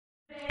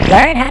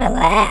Learn how to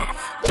laugh.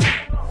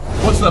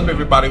 What's up,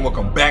 everybody?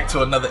 Welcome back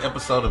to another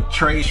episode of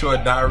Treys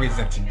Diaries,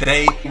 and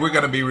today we're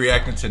going to be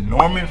reacting to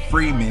Norman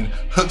Freeman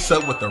hooks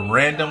up with a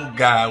random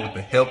guy with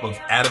the help of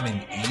Adam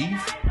and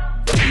Eve.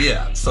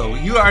 Yeah, so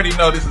you already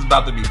know this is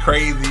about to be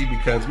crazy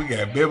because we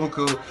got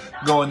biblical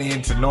going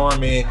into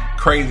Norman,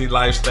 crazy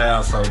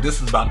lifestyle. So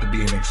this is about to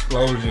be an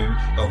explosion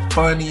of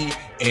funny,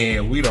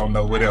 and we don't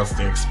know what else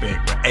to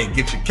expect. But hey,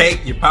 get your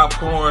cake, your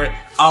popcorn,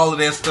 all of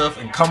that stuff,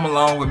 and come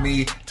along with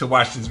me to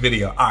watch this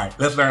video. All right,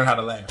 let's learn how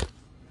to laugh.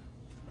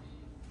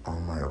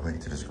 On my way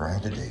to this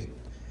grind today.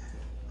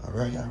 All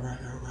right.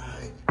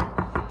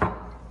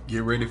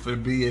 Get ready for the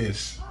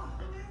BS.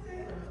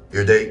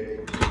 Your date.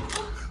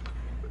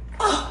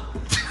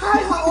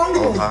 Hi, how are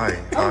you? Oh, hi.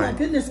 Oh my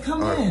goodness,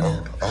 come in.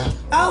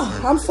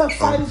 Oh, I'm so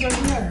excited you're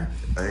here.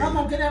 Hey. Oh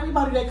my goodness,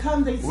 everybody that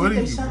comes, they see, What are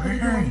they you shop, wearing?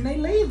 and they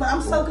leave. But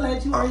I'm so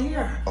glad you are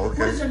here. Okay.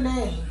 What is your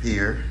name?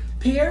 Here.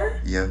 Pierre?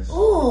 Yes.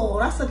 Oh,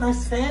 that's a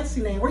nice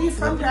fancy name. Where you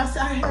from? Here, I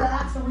hear an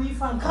accent. Where you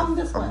from? Come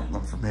this way.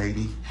 I'm from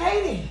Haiti.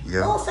 Haiti.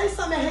 Yeah. Oh, say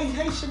something in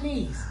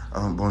Haitianese.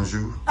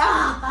 Bonjour.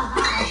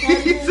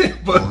 He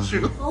said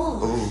bonjour.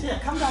 Oh, shit,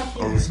 come back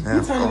here. Oh,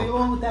 snap. You turning it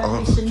on with that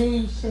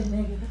Haitianese shit,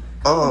 nigga.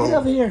 Oh. Get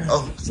over here.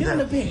 Oh, Get in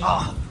the snap. bed.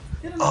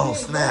 Get in the bed.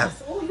 Snap.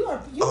 Yes. Oh,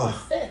 you are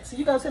fit. So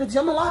you go to the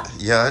gym a lot?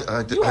 Yeah,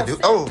 I do. You are I do.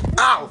 fit. Oh,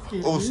 ow.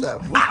 Excuse Oh, me.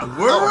 snap.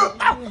 Word.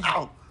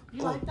 Ow.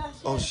 You like that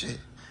shit? Oh, shit.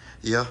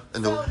 Yeah, I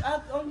know.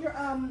 So on your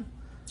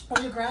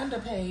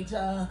Grindr page,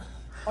 are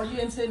you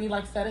into any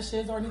like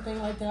fetishes or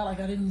anything like that? Like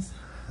I didn't.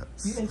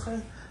 You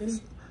into any?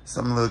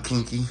 Something a little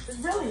kinky.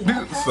 Really? Something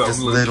Okay. Just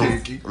little little.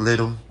 kinky.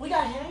 Little. We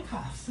got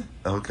handcuffs.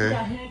 Okay. We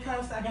got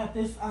handcuffs. I got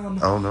this. I don't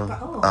know.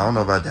 I don't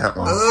know about that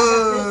one.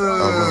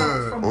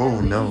 From Oh, Adam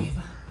and no. Eve.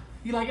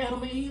 You like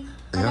Adam and Eve?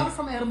 I Yeah. got it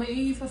from Adam and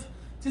Eve.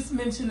 Just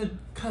mention the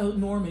code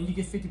Norman. You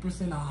get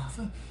 50% off.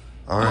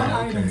 All right.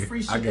 All items, Okay, free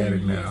I shipping got it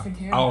in now. US and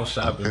Canada. All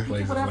shopping Okay.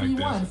 places Whatever like you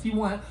this. want. If you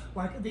want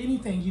like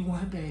anything you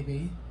want,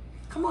 baby.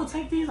 Come on,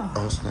 take these off.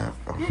 Oh, snap.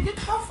 Oh. Yeah, get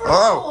comfortable.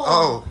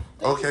 Oh,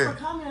 Thank okay. you for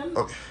coming.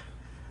 Okay.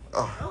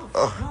 Oh,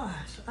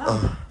 gosh.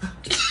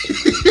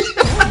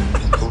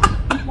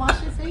 You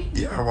wash your feet?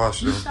 Yeah, I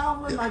wash You them.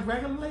 shower like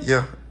regularly?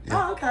 Yeah.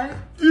 Oh, okay.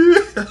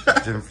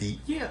 Gym feet.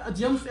 Yeah, a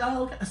gym.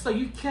 Oh, okay. So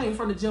you came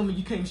from the gym and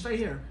you came straight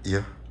here?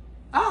 Yeah.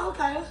 Oh,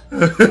 okay.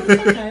 It's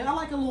okay. I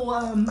like a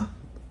little,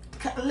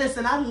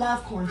 listen, I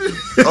love corn cheese.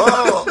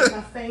 Oh. It's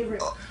my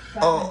favorite.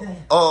 back in the day.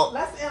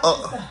 Let's end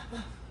this stuff.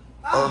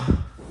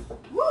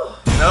 Woo.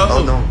 No.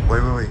 Oh, no.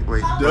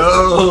 Wait.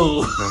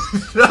 No.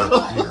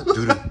 Yeah,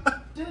 do the.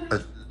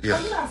 Dude, Yeah.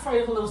 you're not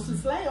afraid of a little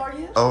souffle, are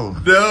you? Oh.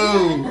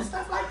 No. And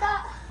stuff like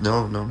that?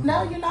 No.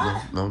 No, you're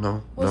not?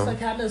 No. What's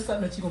like, I know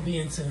something that you're going to be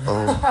into.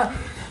 Oh.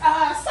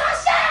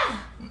 Sasha!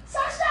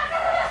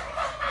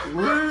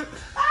 What?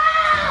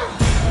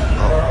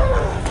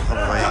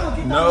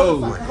 Wait.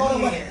 No.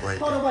 Hold away. Wait.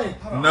 Hold away.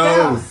 No.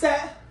 Down,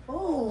 set.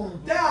 Oh,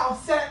 down,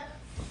 set.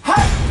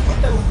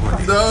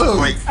 Hey! No.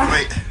 Wait.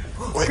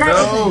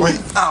 No. Wait.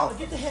 Ow.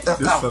 Get the head. This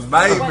is a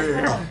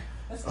nightmare.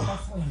 Let's go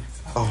swing.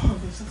 Oh.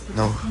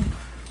 No.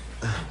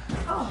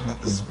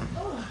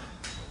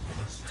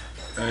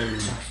 Hey,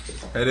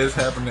 had this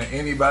happened to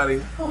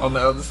anybody on the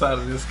other side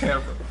of this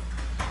camera?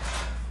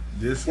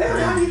 This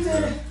That's how you crazy.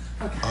 did it.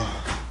 Okay.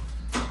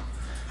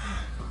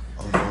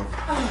 Oh, no.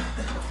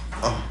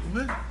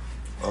 What?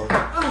 Oh.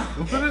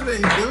 What are they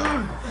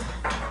doing?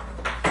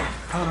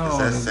 Hold on,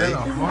 that is that a safe?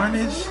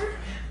 harness?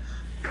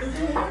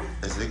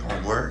 Is it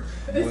gonna work?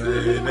 Boy,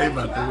 they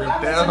about to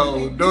rip that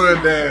whole door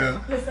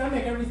down. Listen, I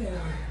make everything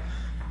work.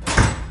 You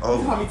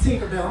Oh. call me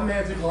Tinkerbell, I'm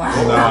magical.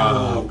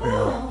 Nah,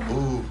 pal.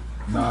 Ooh.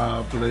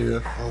 Nah,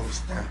 player. Oh,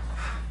 snap.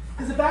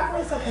 Is it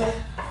backwards? Okay.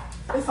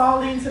 It's all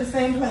leading to the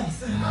same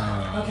place.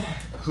 Nah. Okay.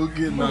 Who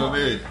getting on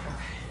that?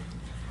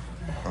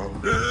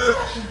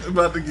 Oh.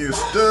 About to get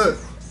stuck.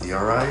 You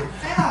alright?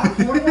 Yeah,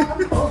 I'm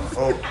horny.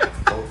 Oh.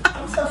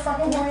 I'm so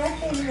fucking horny. I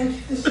can't even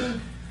get this shit.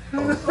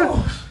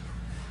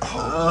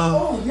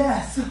 Oh,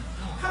 yes.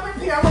 How many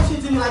people I want you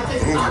to do me like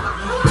this?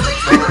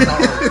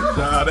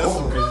 Nah, that's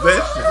some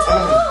possession.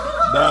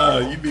 Nah,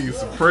 you need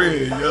some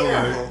prayer. Yo,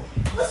 like,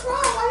 What's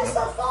wrong? Why you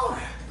so far?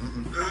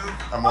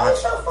 I'm Why you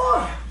watching. so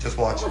far? Just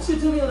I watching. want you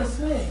to do me on a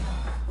swing.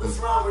 What's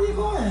wrong? Where you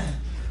going?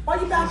 Why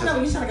you backing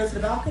up? You trying to go to the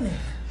balcony?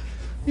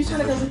 You trying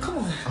to go to, come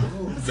on.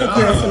 Take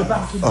your ass to the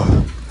balcony.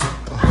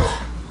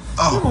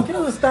 Come on, get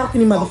on this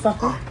balcony, motherfucker.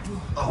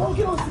 Come on,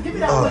 get on, give me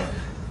that way.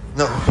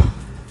 No.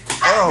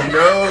 Oh.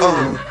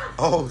 no.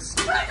 Oh.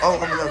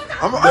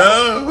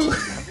 No.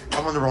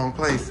 I'm on the wrong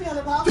place. Give me on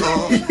the balcony.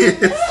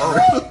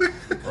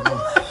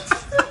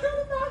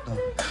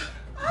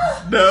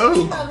 No.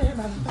 Get out of here,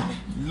 motherfucker.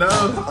 No.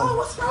 Oh,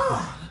 what's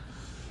wrong?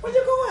 Where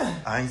you going?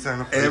 I ain't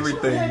saying a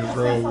Everything is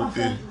wrong with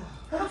this.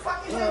 What the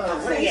fuck is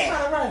that? You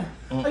trying to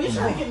run? Are you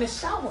trying to get in the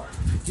shower?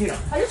 Yeah.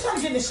 Are you trying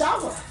to get in the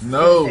shower?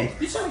 No.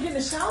 You trying to get in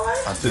the shower?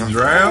 To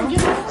drown?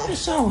 Get in the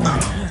shower.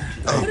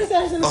 What is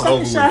that? It's in the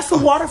second shower. It's a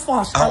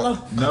waterfall, Charlotte.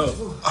 No.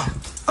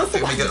 Let me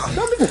get Get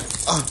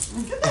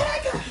the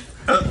heck out.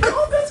 Come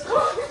on, bitch. Come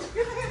on.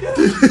 Get the heck out.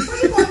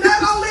 You want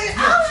that on me? Oh,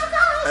 my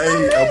God. Hey,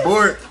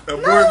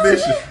 abort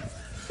mission.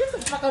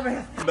 fuck over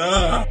here.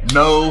 Nah.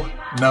 No,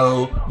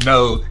 no,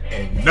 no,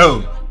 and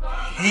no.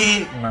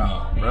 Heck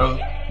no, bro.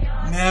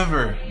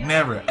 Never,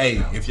 never.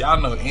 Hey, if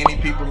y'all know any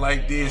people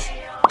like this,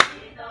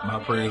 my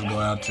prayers go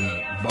out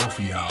to both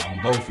of y'all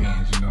on both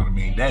ends, you know what I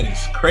mean? That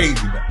is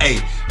crazy, but hey,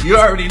 you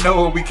already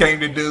know what we came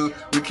to do.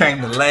 We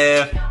came to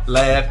laugh,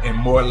 and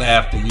more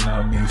laughter, you know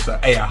what I mean? So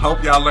hey, I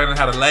hope y'all learning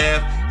how to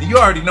laugh, and you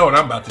already know what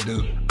I'm about to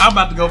do. I'm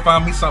about to go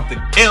find me something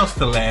else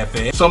to laugh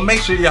at. So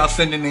make sure y'all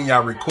sending in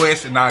y'all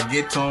requests, and I'll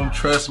get to them.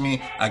 Trust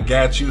me, I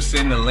got you.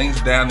 Send the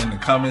links down in the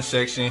comment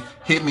section.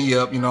 Hit me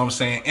up, you know what I'm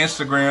saying?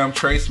 Instagram,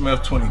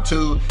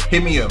 TreysMith22.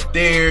 Hit me up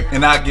there,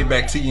 and I'll get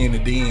back to you in the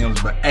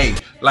DMs. But hey,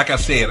 like I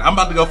said, I'm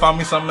about to go find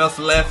me something else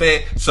to laugh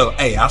at. So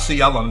hey, I'll see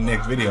y'all on the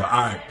next video.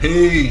 All right,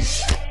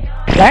 peace.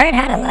 Learn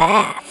how to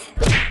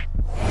laugh.